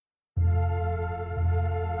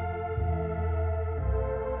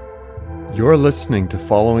You're listening to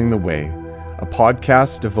Following the Way, a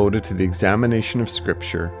podcast devoted to the examination of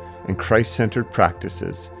Scripture and Christ-centered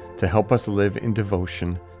practices to help us live in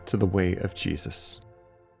devotion to the way of Jesus.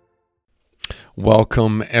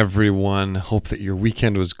 Welcome, everyone. Hope that your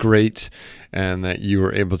weekend was great and that you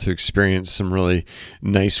were able to experience some really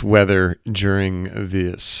nice weather during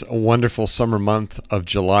this wonderful summer month of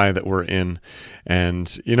July that we're in.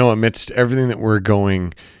 And, amidst everything that we're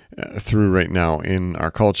going through right now in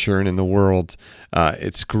our culture and in the world,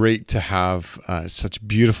 it's great to have such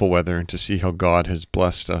beautiful weather and to see how God has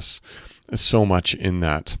blessed us so much in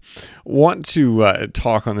that. Want to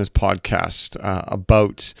talk on this podcast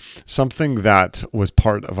about something that was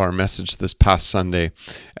part of our message this past Sunday,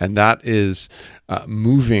 and that is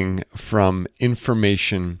moving from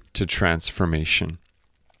information to transformation.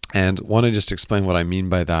 And want to just explain what I mean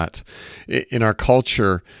by that. In our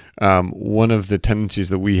culture, one of the tendencies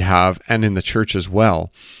that we have, and in the church as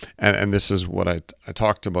well, and this is what I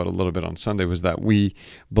talked about a little bit on Sunday, was that we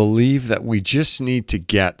believe that we just need to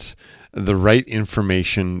get the right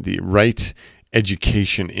information, the right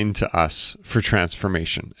education into us for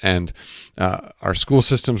transformation. And our school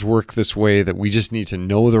systems work this way, that we just need to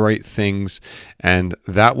know the right things, and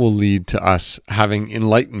that will lead to us having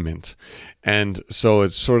enlightenment. And so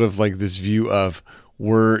it's sort of like this view of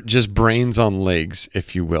we're just brains on legs,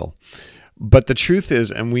 if you will. But the truth is,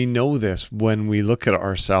 and we know this when we look at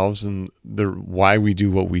ourselves and why we do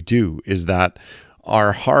what we do, is that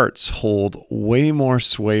our hearts hold way more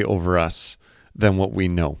sway over us than what we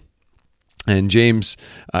know. And James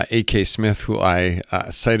A.K. Smith, who I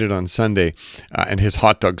cited on Sunday, and his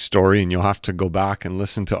hot dog story, and you'll have to go back and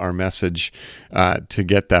listen to our message to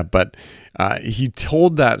get that. But he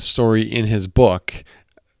told that story in his book,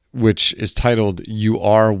 which is titled, "You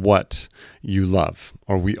Are What You Love,"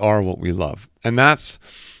 or "We Are What We Love." And that's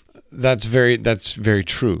very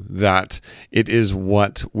true, that it is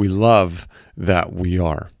what we love that we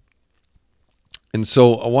are. And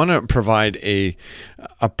so I want to provide a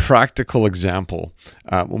practical example.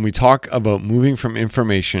 When we talk about moving from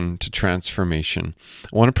information to transformation,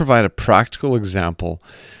 I want to provide a practical example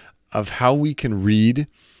of how we can read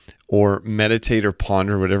or meditate or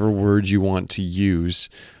ponder, whatever word you want to use,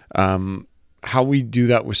 how we do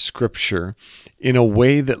that with Scripture in a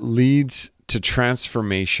way that leads to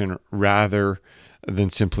transformation rather than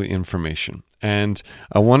simply information. And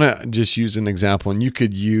I want to just use an example, and you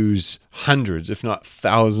could use hundreds, if not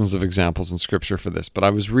thousands of examples in Scripture for this. But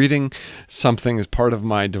I was reading something as part of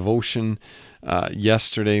my devotion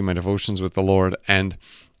yesterday, my devotions with the Lord. And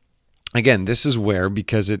again, this is where,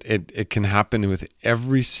 because it can happen with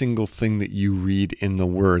every single thing that you read in the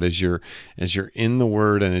Word, as you're in the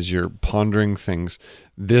Word and as you're pondering things,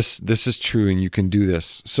 this is true, and you can do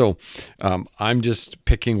this. So I'm just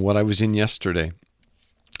picking what I was in yesterday.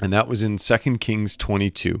 And that was in 2 Kings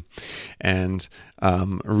 22, and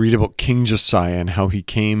read about King Josiah and how he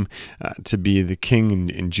came to be the king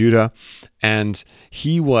in Judah. And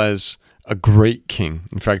he was a great king.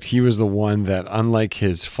 In fact, he was the one that, unlike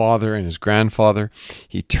his father and his grandfather,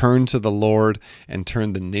 he turned to the Lord and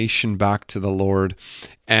turned the nation back to the Lord.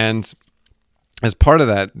 And as part of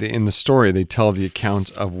that, in the story, they tell the account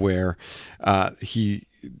of where he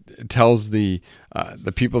tells the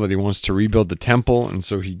people that he wants to rebuild the temple, and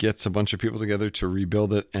so he gets a bunch of people together to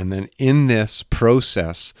rebuild it. And then in this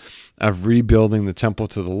process of rebuilding the temple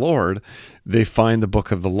to the Lord, they find the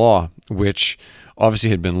book of the law, which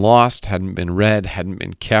obviously had been lost, hadn't been read, hadn't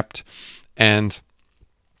been kept. And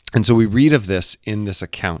so we read of this in this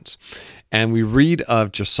account. And we read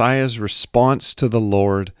of Josiah's response to the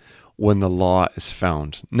Lord when the law is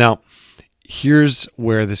found. Now, here's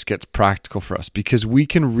where this gets practical for us, because we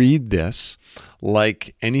can read this,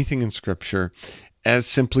 like anything in Scripture, as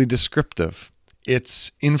simply descriptive.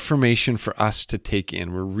 It's information for us to take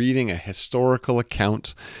in. We're reading a historical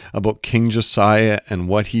account about King Josiah and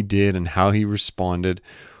what he did and how he responded.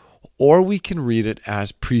 Or we can read it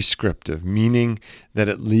as prescriptive, meaning that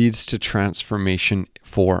it leads to transformation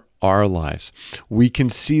for our lives. We can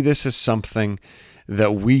see this as something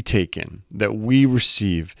that we take in, that we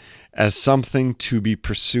receive, as something to be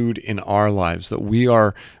pursued in our lives, that we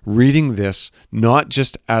are reading this not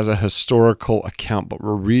just as a historical account, but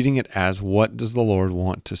we're reading it as, what does the Lord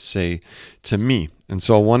want to say to me? And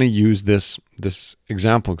so I want to use this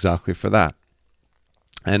example exactly for that.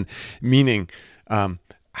 And meaning,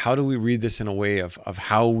 how do we read this in a way of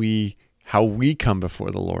how we come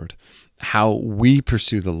before the Lord? how we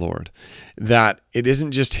pursue the Lord, that it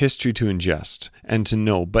isn't just history to ingest and to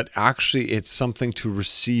know, but actually it's something to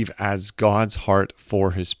receive as God's heart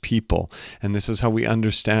for his people. And this is how we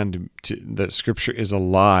understand that Scripture is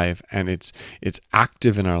alive and it's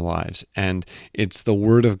active in our lives, and it's the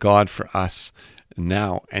Word of God for us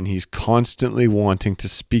now, and he's constantly wanting to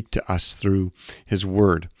speak to us through his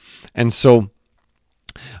Word. And so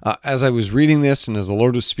as I was reading this and as the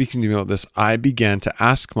Lord was speaking to me about this, I began to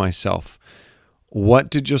ask myself, what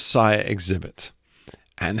did Josiah exhibit?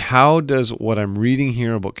 And how does what I'm reading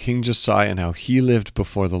here about King Josiah and how he lived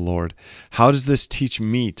before the Lord, how does this teach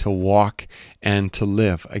me to walk and to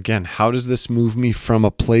live? Again, how does this move me from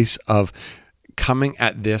a place of coming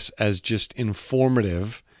at this as just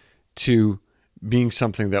informative to being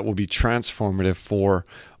something that will be transformative for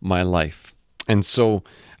my life? And so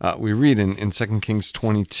we read in 2 Kings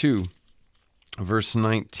 22, verse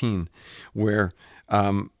 19, where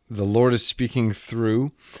the Lord is speaking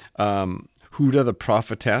through Huda the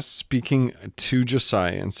prophetess, speaking to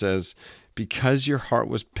Josiah, and says, because your heart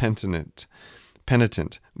was penitent,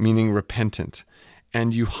 meaning repentant,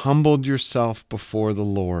 and you humbled yourself before the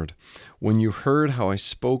Lord, when you heard how I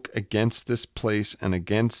spoke against this place and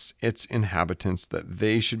against its inhabitants, that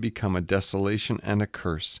they should become a desolation and a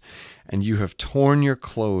curse, and you have torn your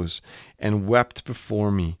clothes and wept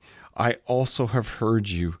before me, I also have heard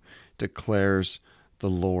you, declares the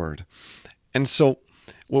Lord. And so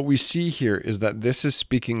what we see here is that this is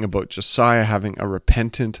speaking about Josiah having a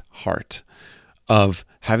repentant heart, of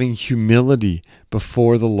having humility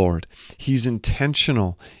before the Lord. He's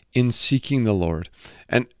intentional in seeking the Lord.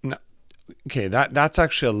 And okay, that's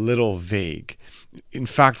actually a little vague. In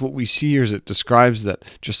fact, what we see here is it describes that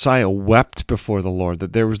Josiah wept before the Lord,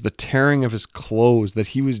 that there was the tearing of his clothes, that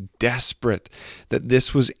he was desperate, that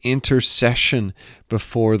this was intercession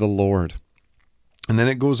before the Lord. And then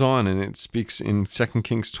it goes on and it speaks in 2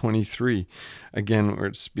 Kings 23, again, where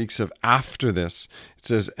it speaks of after this. It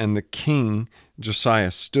says, and the king,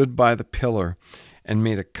 Josiah, stood by the pillar and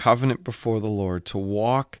made a covenant before the Lord to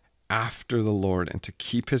walk after the Lord and to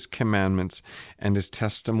keep his commandments and his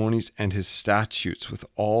testimonies and his statutes with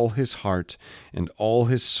all his heart and all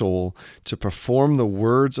his soul, to perform the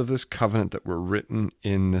words of this covenant that were written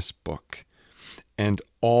in this book. And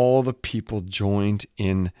all the people joined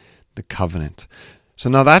in the covenant. So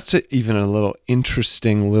now that's even a little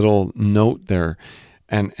interesting little note there,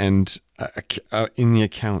 and in the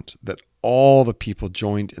account that all the people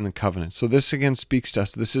joined in the covenant. So this again speaks to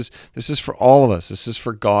us. This is for all of us. This is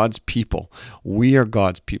for God's people. We are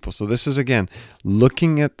God's people. So this is again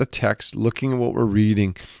looking at the text, looking at what we're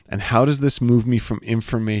reading, and how does this move me from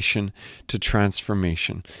information to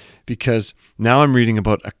transformation? Because now I'm reading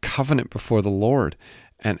about a covenant before the Lord,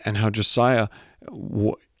 and how Josiah,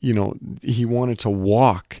 he wanted to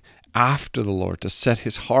walk after the Lord, to set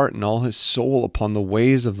his heart and all his soul upon the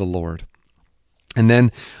ways of the Lord. And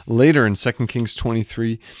then later in 2 Kings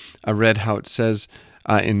 23, I read how it says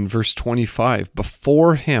in verse 25,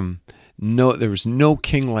 before him, there was no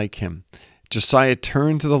king like him. Josiah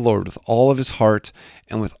turned to the Lord with all of his heart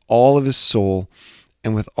and with all of his soul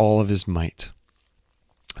and with all of his might.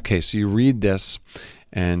 Okay, so you read this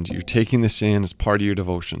and you're taking this in as part of your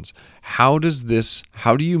devotions. How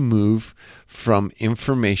do you move from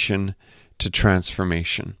information to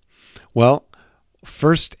transformation? Well,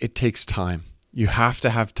 first, it takes time. You have to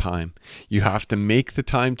have time. You have to make the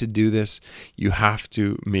time to do this. You have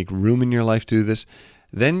to make room in your life to do this.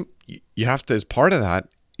 Then you have to, as part of that,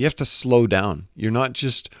 you have to slow down. You're not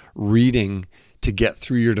just reading to get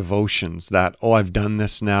through your devotions that, I've done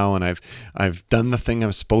this now and I've done the thing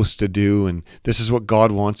I'm supposed to do and this is what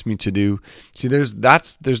God wants me to do. See, there's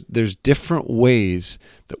different ways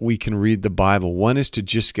that we can read the Bible. One is to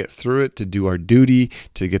just get through it, to do our duty,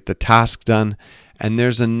 to get the task done. And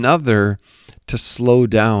there's another to slow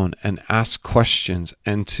down and ask questions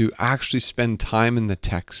and to actually spend time in the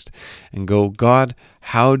text and go, God,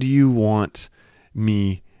 how do you want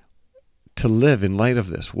me to live in light of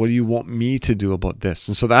this? What do you want me to do about this?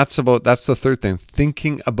 And so that's the third thing,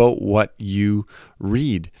 thinking about what you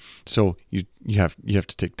read. So you have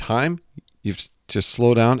to take time, you have to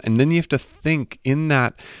slow down, and then you have to think in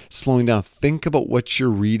that slowing down, think about what you're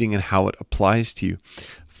reading and how it applies to you.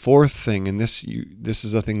 Fourth thing, and this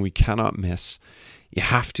is a thing we cannot miss, you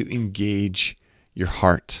have to engage your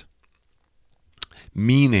heart.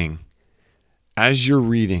 Meaning, as you're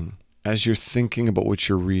reading, as you're thinking about what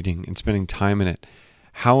you're reading and spending time in it,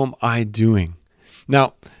 how am I doing?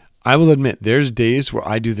 Now, I will admit there's days where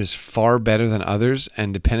I do this far better than others,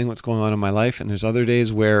 and depending what's going on in my life, and there's other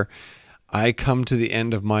days where I come to the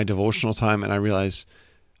end of my devotional time and I realize,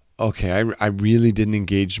 okay, I really didn't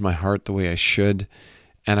engage my heart the way I should.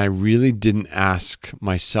 And I really didn't ask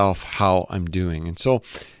myself how I'm doing. And so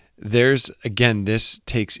again, this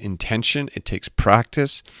takes intention, it takes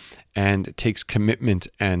practice, and it takes commitment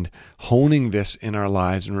and honing this in our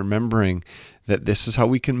lives and remembering that this is how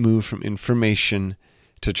we can move from information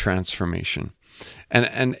to transformation.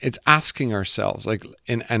 And it's asking ourselves,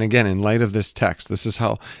 and again, in light of this text, this is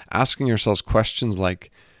how asking ourselves questions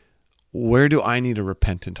like, where do I need a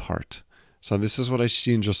repentant heart? So this is what I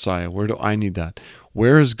see in Josiah. Where do I need that?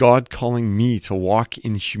 Where is God calling me to walk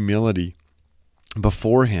in humility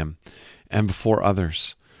before him and before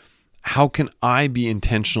others? How can I be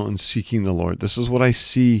intentional in seeking the Lord? This is what I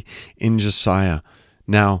see in Josiah.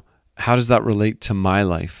 Now, how does that relate to my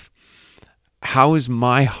life? How is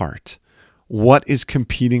my heart? What is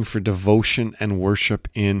competing for devotion and worship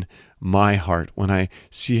in my heart? When I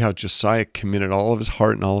see how Josiah committed all of his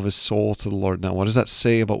heart and all of his soul to the Lord, now what does that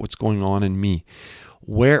say about what's going on in me?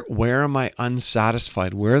 Where am I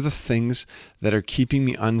unsatisfied? Where are the things that are keeping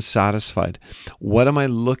me unsatisfied? What am I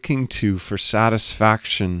looking to for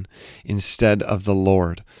satisfaction instead of the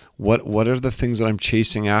Lord? What are the things that I'm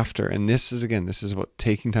chasing after? And this is about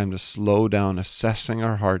taking time to slow down, assessing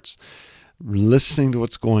our hearts, listening to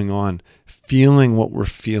what's going on, feeling what we're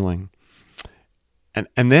feeling. And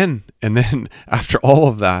then after all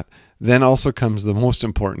of that, then also comes the most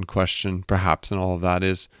important question perhaps in all of that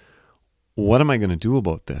is, what am I going to do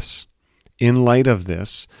about this? In light of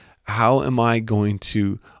this, how am I going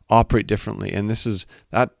to operate differently? And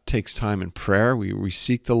that takes time in prayer. We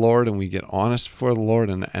seek the Lord and we get honest before the Lord,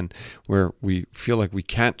 and where we feel like we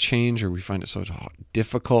can't change or we find it so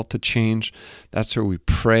difficult to change, that's where we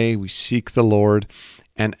pray, we seek the Lord.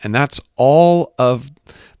 And that's all of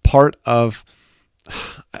part of,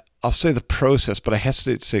 I'll say the process, but I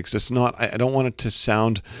hesitate to say, because it's not, I don't want it to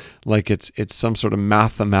sound like it's some sort of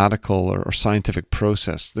mathematical or scientific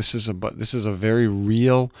process. This is a very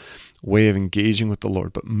real way of engaging with the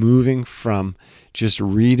Lord, but moving from just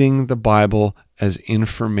reading the Bible as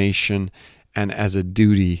information and as a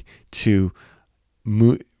duty to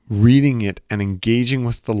reading it and engaging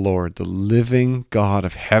with the Lord, the living God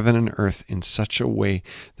of heaven and earth, in such a way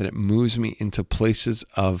that it moves me into places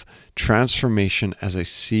of transformation as I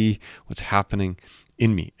see what's happening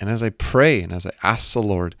in me, and as I pray and as I ask the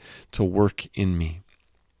Lord to work in me.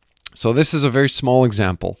 So this is a very small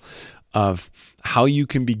example of how you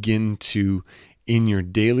can begin to, in your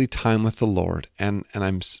daily time with the Lord, and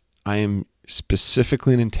I am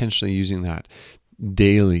specifically and intentionally using that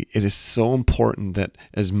daily. It is so important that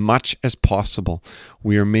as much as possible,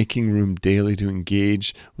 we are making room daily to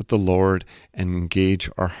engage with the Lord and engage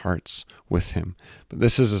our hearts with him. But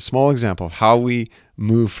this is a small example of how we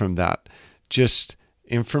move from that just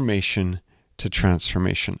information to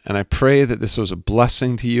transformation. And I pray that this was a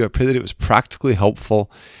blessing to you. I pray that it was practically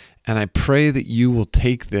helpful. And I pray that you will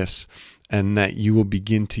take this and that you will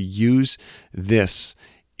begin to use this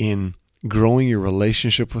in growing your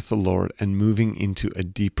relationship with the Lord and moving into a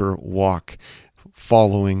deeper walk,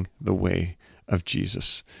 following the way of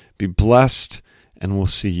Jesus. Be blessed, and we'll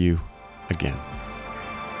see you again.